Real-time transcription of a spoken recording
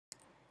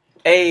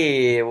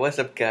Hey, what's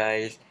up,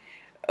 guys?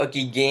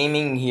 Okay,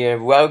 Gaming here.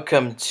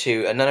 Welcome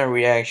to another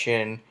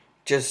reaction.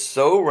 Just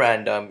so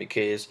random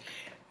because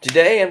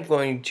today I'm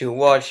going to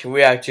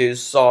react to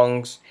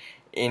songs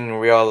in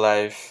real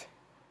life.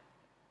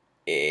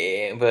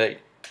 But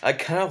I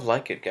kind of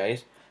like it,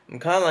 guys. I'm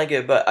kind of like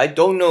it, but I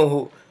don't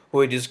know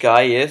who this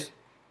guy is.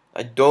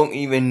 I don't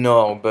even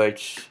know,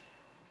 but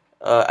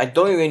I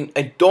don't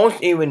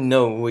even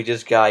know who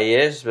this guy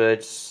is,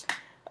 but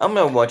I'm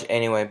gonna watch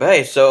anyway. But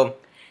hey, so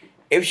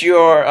if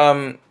you're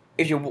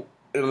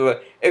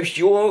if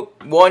you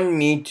want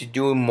me to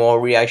do more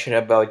reaction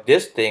about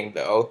this thing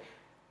though,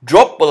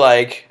 drop a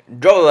like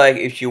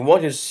if you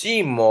want to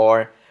see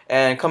more,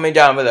 and comment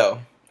down below.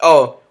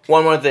 Oh,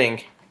 one more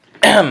thing.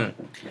 One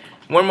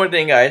more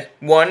thing, guys.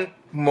 One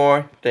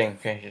more thing.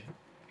 Okay,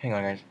 hang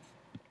on, guys.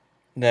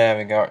 There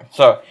we go.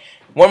 So,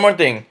 one more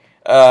thing.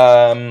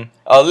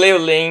 I'll leave a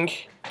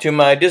link to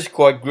my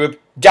Discord group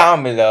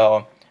down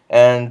below,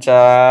 and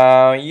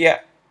yeah.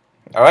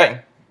 All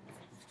right.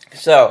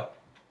 So,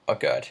 oh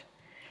god.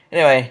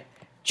 Anyway,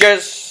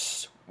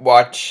 just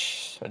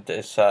watch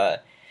this.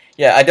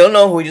 Yeah, I don't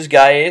know who this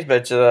guy is,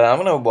 but I'm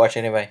gonna watch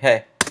anyway.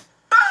 Hey. What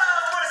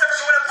is up,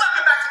 everyone, and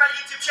welcome back to my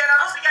YouTube channel.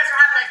 I hope you guys are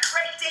having a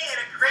great day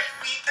and a great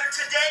week.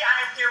 Today,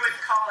 I am here with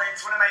Collins,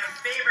 one of my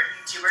favorite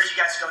YouTubers.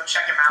 You guys go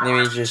check him out. Let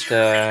me just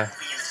there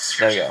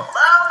we go.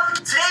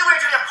 Below. Today,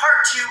 we're doing a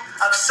part 2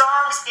 of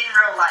songs in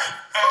real life,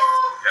 and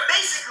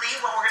basically,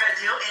 what we're gonna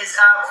do is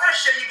we're gonna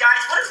show you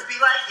guys what it would be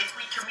like if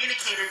we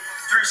communicated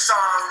through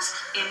songs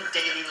in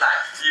daily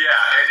life. Yeah.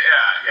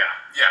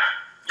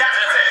 That's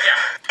it.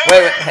 Yeah.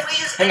 Wait,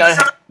 hang on,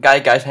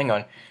 guys, hang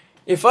on.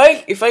 If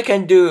I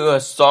can do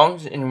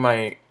songs in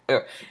real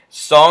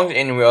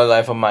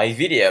life on my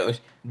videos,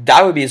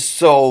 that would be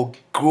so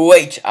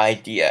great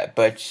idea.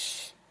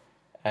 But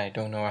I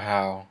don't know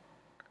how.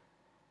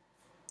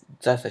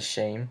 That's a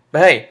shame.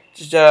 But hey,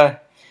 just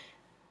that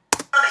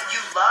you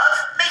love,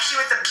 make sure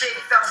you hit the big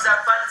thumbs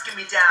up button. It's gonna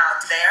be down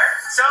there.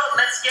 So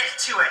let's get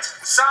to it.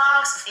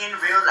 Songs in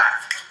real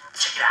life.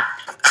 Check it out.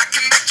 I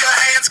can make your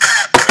hands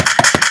clap.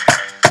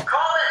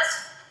 Call it.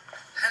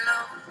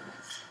 Hello,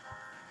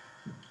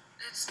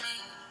 it's me.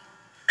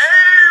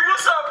 Hey,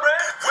 what's up,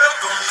 Brad?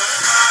 Welcome to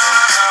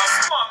my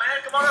house. Come on, man.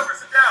 Come on over.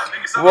 Sit down.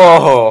 Make yourself.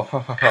 whoa,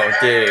 Hey,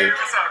 dude.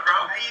 what's up,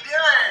 bro? How you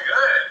doing?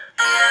 Good.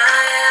 Here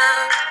I am,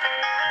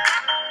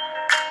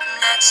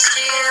 next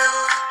to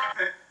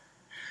you.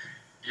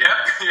 Yep.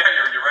 Yeah,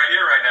 you're right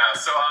here right now.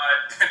 So,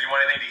 do you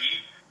want anything to eat?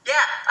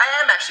 Yeah, I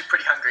am actually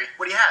pretty hungry.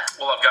 What do you have?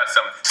 Well, I've got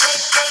some,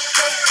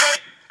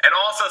 and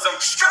also some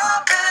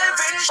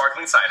Strawberry.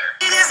 sparkling cider.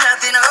 There's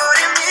nothing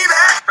holding me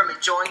back from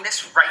enjoying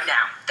this right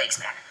now. Thanks,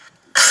 man.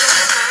 Baby,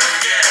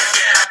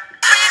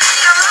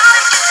 I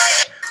like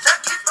it.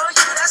 Lucky for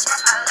you, that's why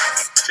I like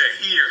it. To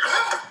here.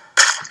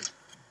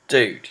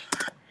 Dude,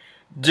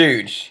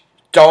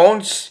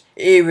 don't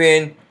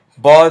even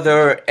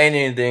bother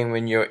anything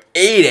when you're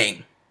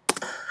eating.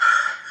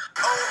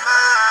 Oh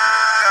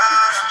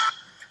my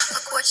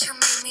Look what you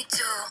made me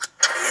do.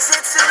 God. Is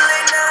it too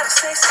late now to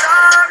say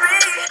sorry?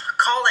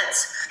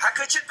 Collins, how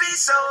could you be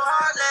so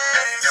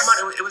heartless? Come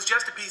on, it was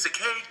just a piece of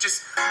cake.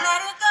 Just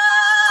Let it go,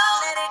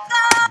 let it go.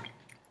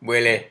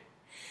 Really?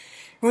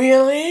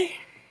 Really?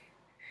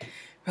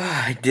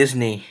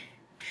 Disney.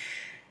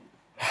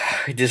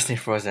 Disney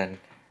Frozen.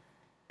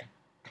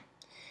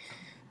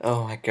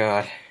 Oh my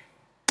god.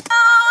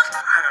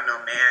 I don't know,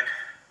 man.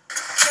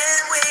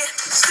 Can we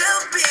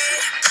still be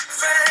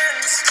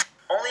friends?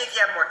 Only if you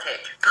have more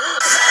cake.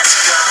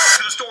 Let's go.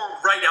 to the store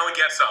right now and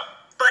get some.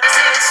 But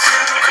it's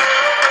too cold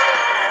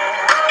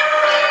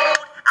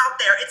out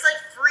there. It's like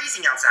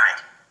freezing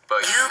outside.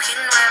 But You can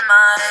wear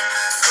my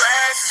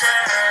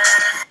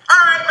sweatshirt.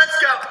 All right, let's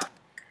go.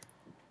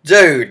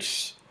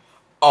 Dudes.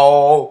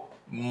 Oh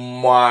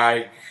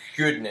my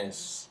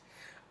goodness.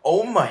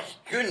 Oh my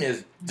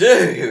goodness,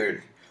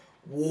 dude.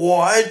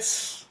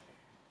 What?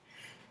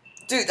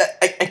 Dude,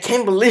 I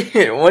can't believe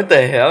it. What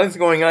the hell is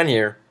going on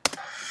here?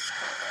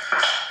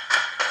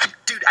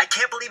 Dude, I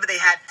can't believe they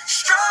had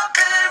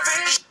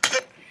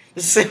strawberry.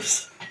 This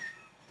is...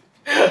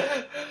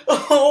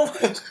 Oh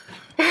my...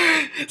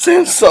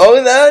 Sam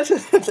saw that?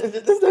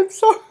 Sam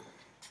saw...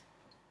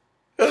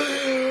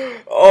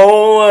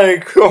 Oh my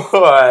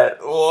god.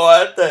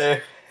 What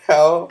the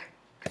hell?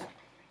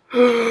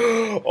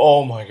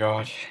 Oh my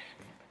god.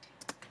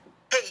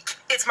 Cake,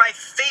 it's my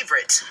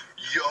favorite.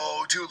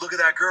 yo, dude, look at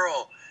that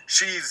girl.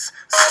 She's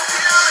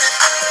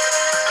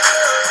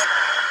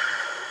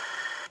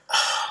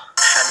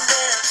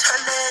Her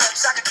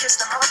lips, I could kiss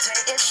them all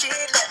day if she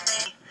let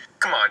me.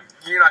 come on.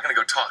 You're not gonna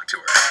go talk to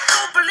her.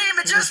 Don't believe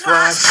me, just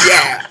watch.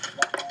 Yeah.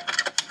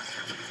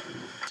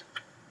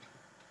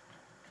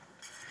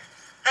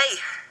 Hey,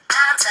 No.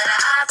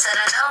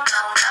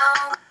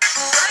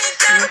 why you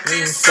gotta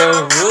be So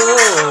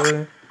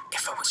rude.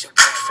 If I was your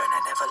boyfriend,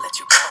 I'd never let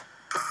you go.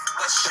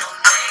 What's your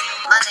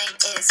name? My name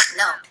is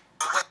No.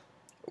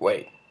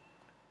 Wait.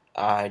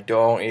 I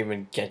don't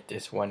even get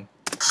this one.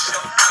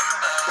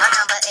 My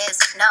number is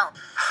No.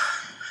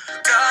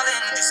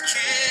 Darling, just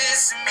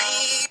kiss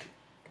me.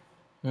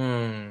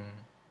 Hmm.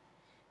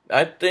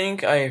 I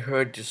think I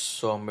heard this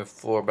song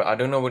before, but I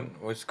don't know what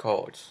it's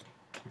called.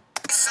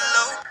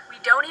 We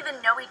don't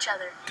even know each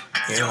other.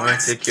 You're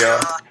insecure.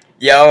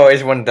 Yo,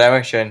 it's One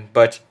Direction,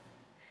 but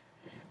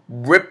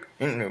rip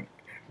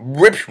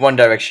One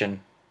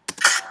Direction.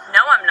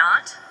 No, I'm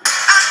not.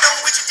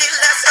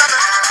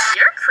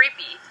 You're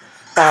creepy.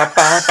 Bye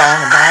bye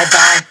bye bye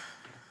bye.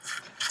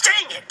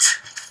 Dang it!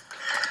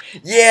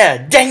 Yeah,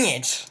 dang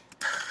it.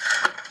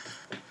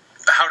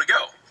 How'd it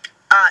go?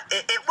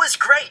 It was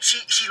great.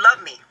 She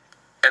loved me.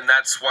 And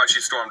that's why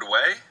she stormed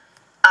away?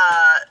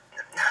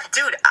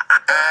 Dude,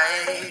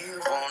 I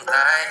won't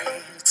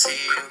lie to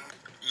you.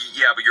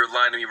 Yeah, but you're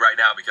lying to me right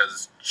now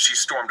because she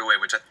stormed away,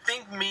 which I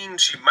think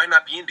means she might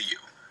not be into you.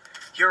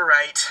 you're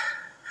right.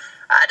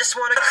 I just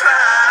wanna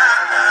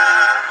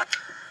cry.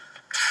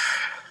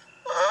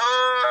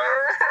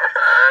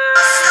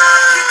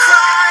 Stop you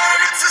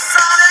crying, it's a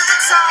sign of the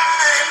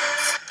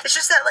times. It's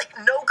just that, like,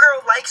 no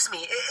girl likes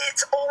me.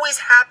 It's always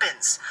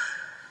happens.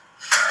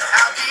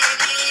 I'll be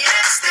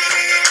needing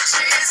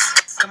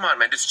stitches. Come on,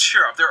 man, just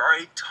cheer up. There are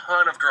a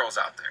ton of girls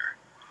out there.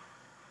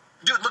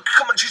 Dude, look,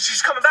 come on,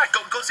 she's coming back.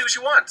 Go see what she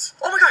wants.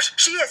 Oh my gosh,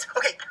 she is.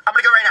 Okay, I'm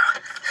gonna go right now.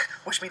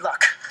 Wish me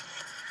luck.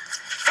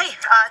 Hey,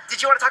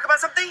 did you want to talk about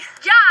something?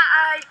 Yeah,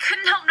 I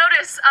couldn't help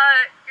notice.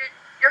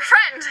 Your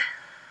friend.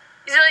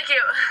 He's really cute.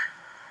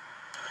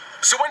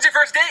 So when's your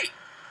first date?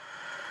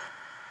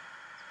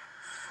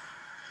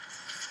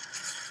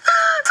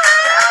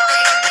 I'll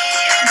be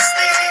needing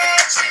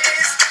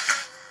stitches.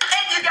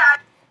 And you got.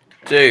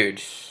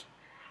 Dude,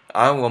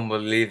 I won't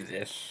believe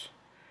this.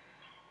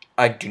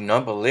 I do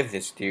not believe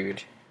this,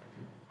 dude.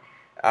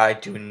 I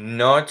do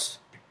not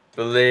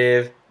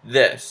believe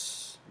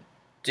this.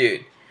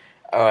 Dude.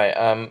 Alright,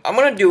 I'm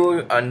gonna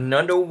do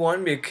another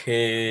one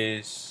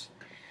because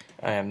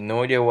I have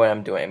no idea what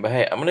I'm doing. But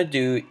hey, I'm gonna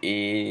do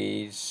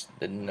is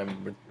the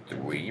number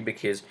 3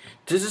 because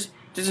this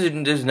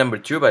is number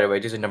 2, by the way.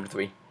 This is number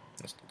 3.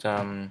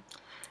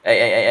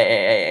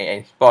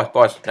 Hey,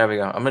 pause. There we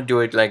go. I'm gonna do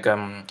it like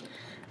at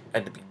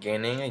the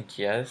beginning, I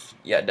guess.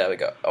 Yeah, there we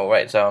go.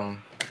 Alright, so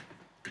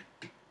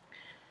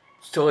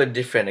it's totally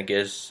different, I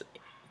guess.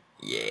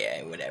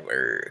 Yeah,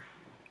 whatever.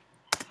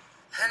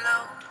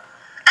 Hello.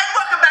 And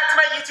welcome back to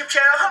my YouTube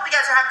channel. Hope you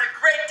guys are having a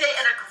great day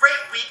and a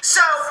great week.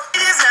 So,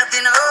 It is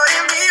nothing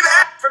holding me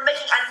back. for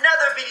making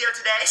another video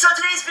today. So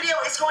today's video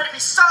is going to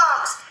be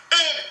songs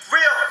in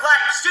real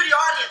life. Studio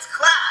audience,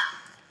 clap.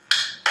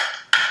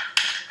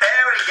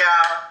 There we go.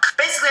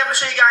 Basically, I'm going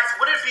to show you guys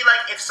what it would be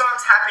like if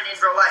songs happened in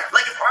real life.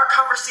 Like if our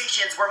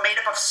conversations were made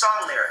up of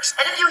song lyrics.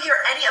 And if you hear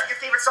any of your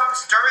favorite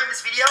songs during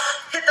this video,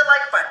 hit the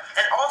like button.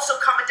 And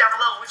also comment down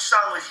below which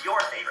song was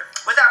your favorite.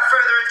 Without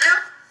further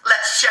ado,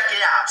 let's check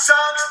it out.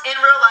 Songs in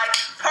real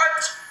life,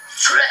 part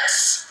 3.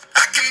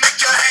 I can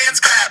make your hands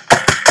clap.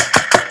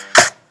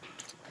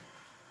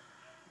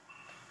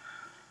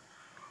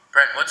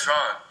 Brent, what's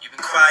wrong? You've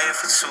been quiet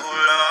for too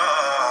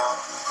long.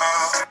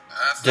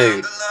 I found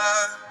Dude. the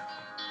love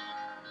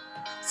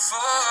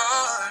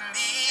for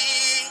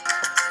me,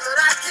 but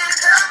I can't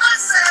help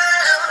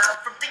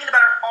myself. From thinking about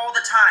her all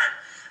the time,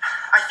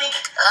 I think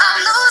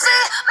I'm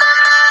losing my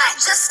mind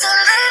just a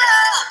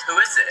little.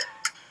 Who is it?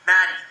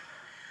 Maddie.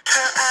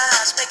 Her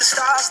eyes make the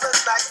stars look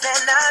like they're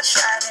not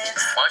shining.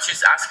 Why don't you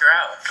just ask her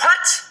out?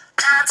 What?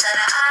 No.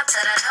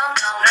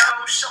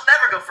 No, she'll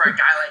never go for a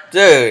guy like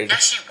Dude.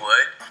 Yes, she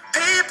would.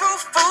 People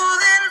fall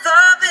in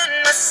love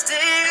in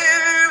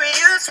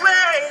mysterious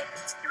way.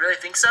 You really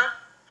think so?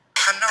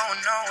 I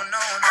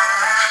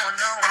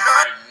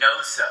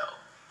know so.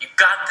 You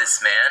got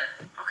this, man.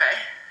 Okay.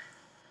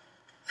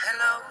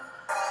 Hello.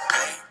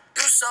 Hey,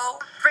 you so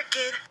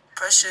Freaking.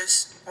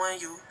 precious when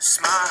you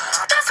smile.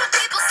 That's what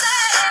people say.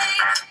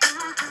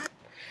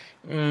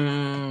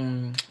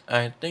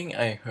 I think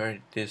I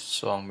heard this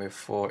song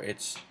before.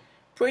 It's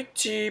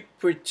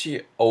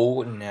pretty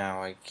old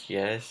now, I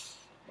guess.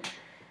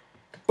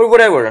 But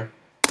whatever.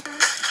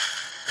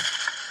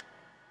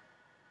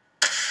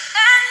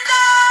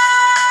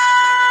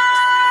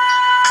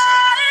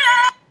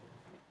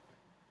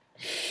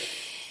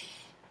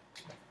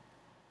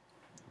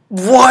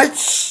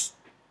 What?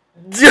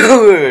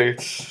 Dude!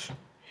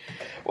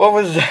 What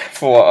was that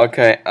for?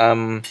 Okay,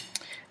 hang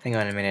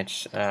on a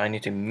minute. I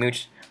need to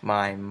mute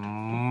my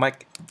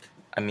mic.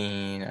 I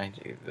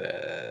do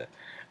the.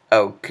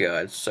 Oh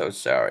god, so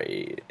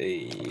sorry.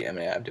 I'm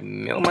gonna have to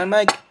mute my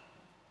mic.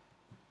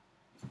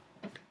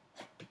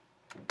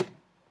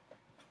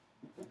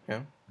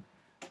 Yeah.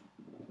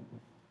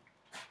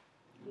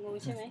 งู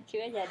ใช่ไหมคิด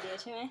ว่าอย่าเดียว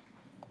ใช่ไหม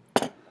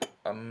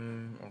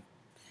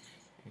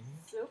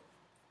ซุป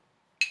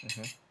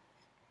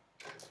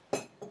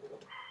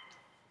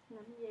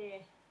น้ำเย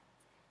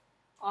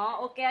อ๋อ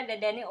โอเคเดี๋ยว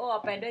แดนนี่โอเอ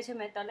าไปด้วยใช่ไห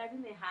มตอนแรก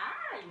พี่เมย์หา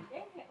อยู่เอ๊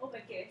ะโอไป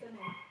เก็บตัวไห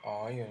น อ๋อ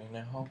อยู่ใน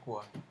ห้องครัว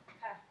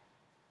ค่ะ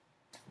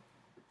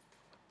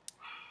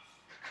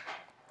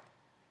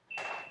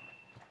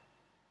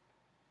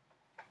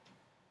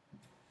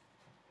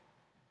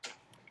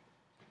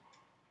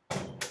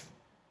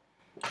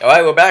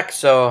Alright, we're back,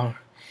 so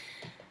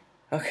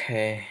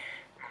okay.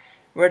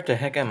 Where the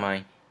heck am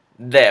I?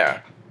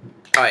 There.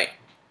 Alright.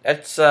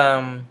 Let's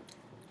I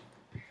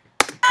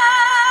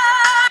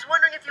was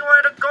wondering if you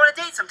wanted to go on a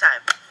date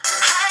sometime.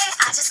 Hey,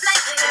 I just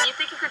like you. And you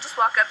think you could just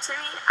walk up to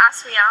me,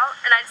 ask me out,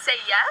 and I'd say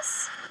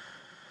yes?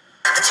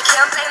 But you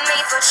can't blame me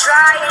for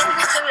trying.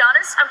 To be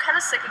honest, I'm kind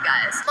of sick of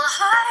guys. My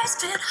heart's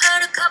been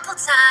hurt a couple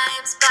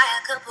times by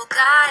a couple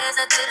guys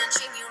that didn't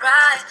treat me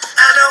right.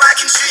 I know I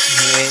can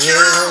treat you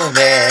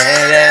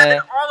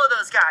better. All of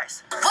those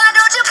guys. Why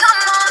don't you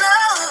come on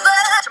over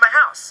To my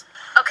house.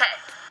 Okay,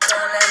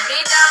 Don't let me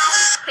down.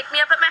 pick me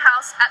up at my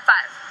house at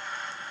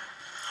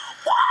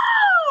 5.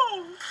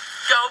 Woo!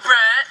 Go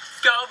Brent.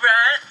 Go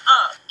Brent.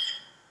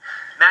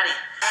 Maddie.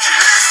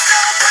 So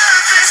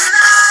perfect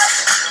tonight,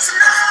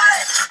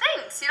 tonight.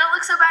 Thanks, you don't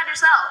look so bad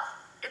yourself.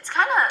 It's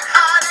kind of...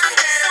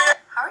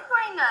 How are you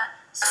wearing a...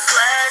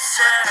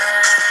 Sweatshirt.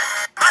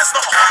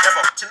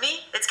 To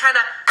me, it's kind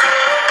of.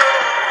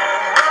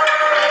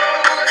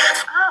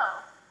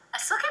 Oh, I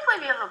still can't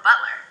believe you have a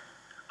butler.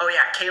 Oh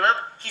yeah, Caleb.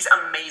 He's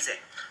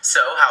amazing. So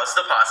how's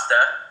the pasta?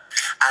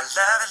 I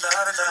love it,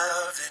 love it,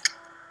 love it.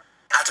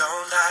 I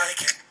don't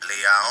like it.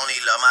 I only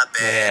love my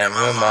bed. Yeah,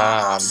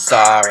 Mama, I'm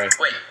sorry.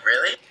 Wait,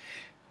 really?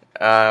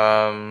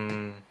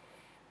 I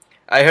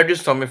heard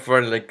this song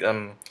before, like,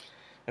 a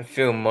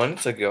few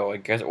months ago, I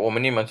guess, or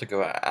many months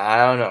ago. I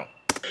don't know.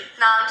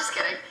 Nah, I'm just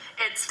kidding.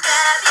 It's...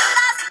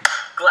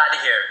 Glad to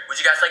hear. Would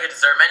you guys like a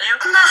dessert menu?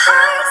 My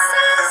heart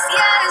says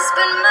yes,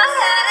 but my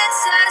head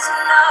says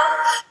no.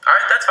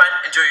 Alright, that's fine.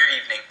 Enjoy your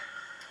evening.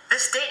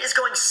 This date is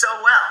going so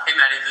well. Hey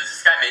Maddie, there's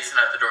this guy Mason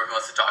at the door who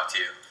wants to talk to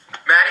you.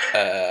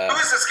 Maddie? Who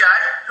is this guy?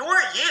 Who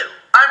are you?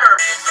 I'm her.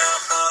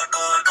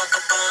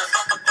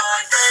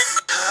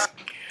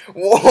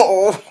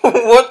 Whoa!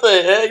 What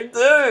the heck,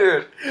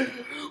 dude?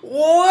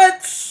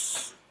 What?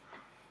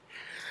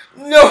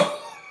 No!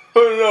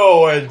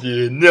 No, I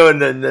did. No,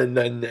 no, no,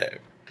 no, no.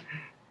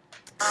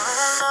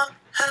 How long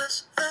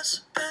has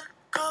this been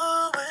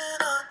going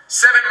on?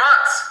 7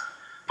 months.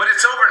 But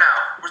it's over now.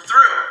 We're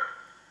through.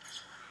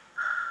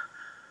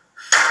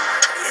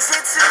 Is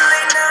it too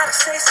late now to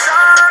say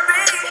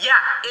sorry? Yeah,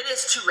 it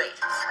is too late.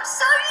 I'm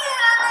sorry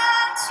I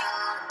let you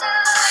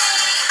down.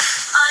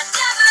 I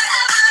never,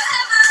 ever,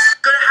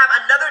 ever. Gonna have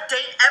another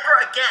date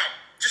ever again.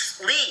 Just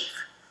leave.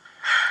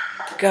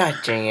 God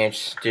dang it,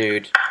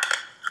 dude.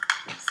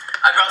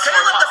 I brought some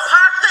more Caleb, the pasta.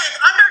 pasta is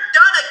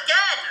underdone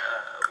again.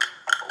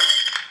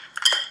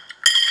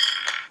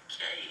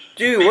 Okay.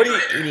 Dude, what are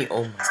you eating?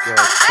 Oh my god,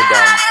 sit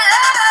down.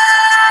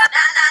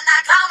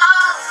 Come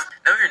on.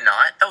 No, you're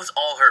not. That was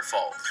all her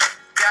fault.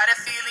 Got a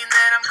feeling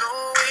that I'm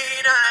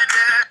going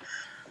under.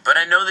 But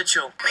I know that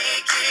you'll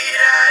Make it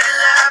out of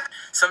love.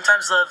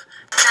 sometimes love.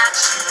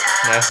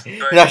 Not you down.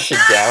 No, not sit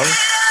down.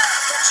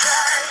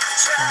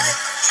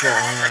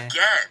 Try.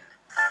 Again.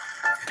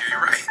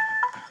 You're right.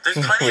 There's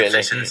plenty Really? of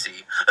fish in the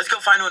sea. Let's go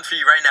find one for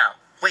you right now.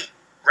 Wait,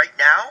 right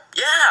now?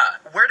 Yeah.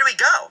 Where do we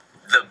go?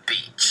 The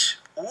beach.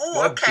 Ooh,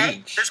 What okay.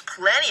 beach? There's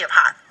plenty of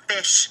hot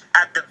fish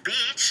at the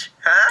beach,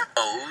 huh?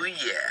 Oh,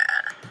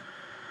 yeah.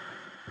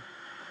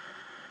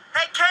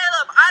 Hey,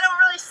 Caleb, I don't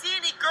really see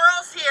any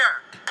girls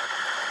here.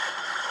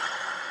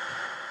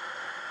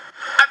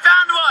 I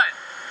found one.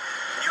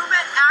 You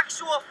meant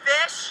actual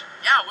fish?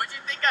 Yeah, what'd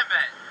you think I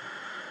meant?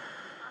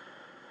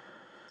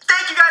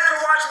 Thank you guys for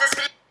watching this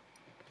video.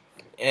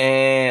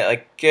 And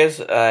I guess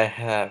I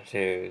have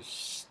to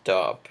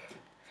stop.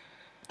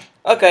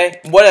 Okay,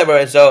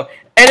 whatever. So,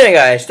 anyway,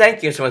 guys,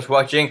 thank you so much for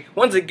watching.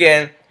 Once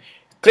again,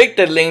 click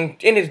the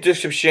link in the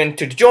description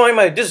to join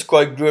my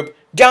Discord group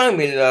down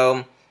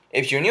below.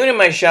 If you're new to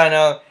my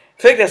channel,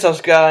 click the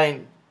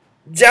subscribe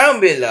down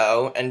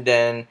below and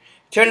then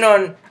turn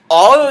on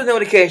all the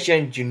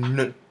notifications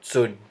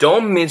so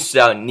don't miss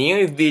out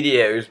new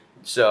videos.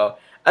 So,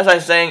 as I'm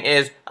saying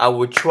is, I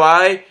will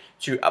try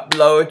to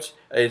upload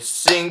a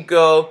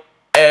single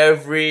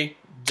every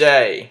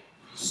day.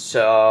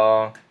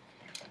 So,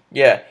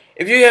 yeah.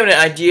 If you have an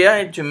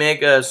idea to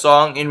make a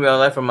song in real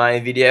life for my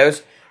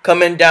videos,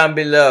 comment down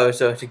below.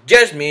 So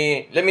suggest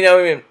me, let me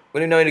know in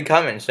the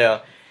comments.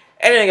 So,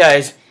 anyway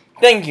guys,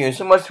 thank you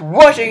so much for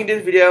watching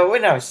this video,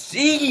 and I'll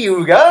see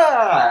you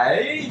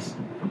guys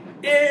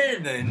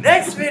in the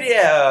next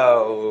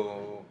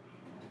video.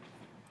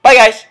 Bye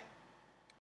guys!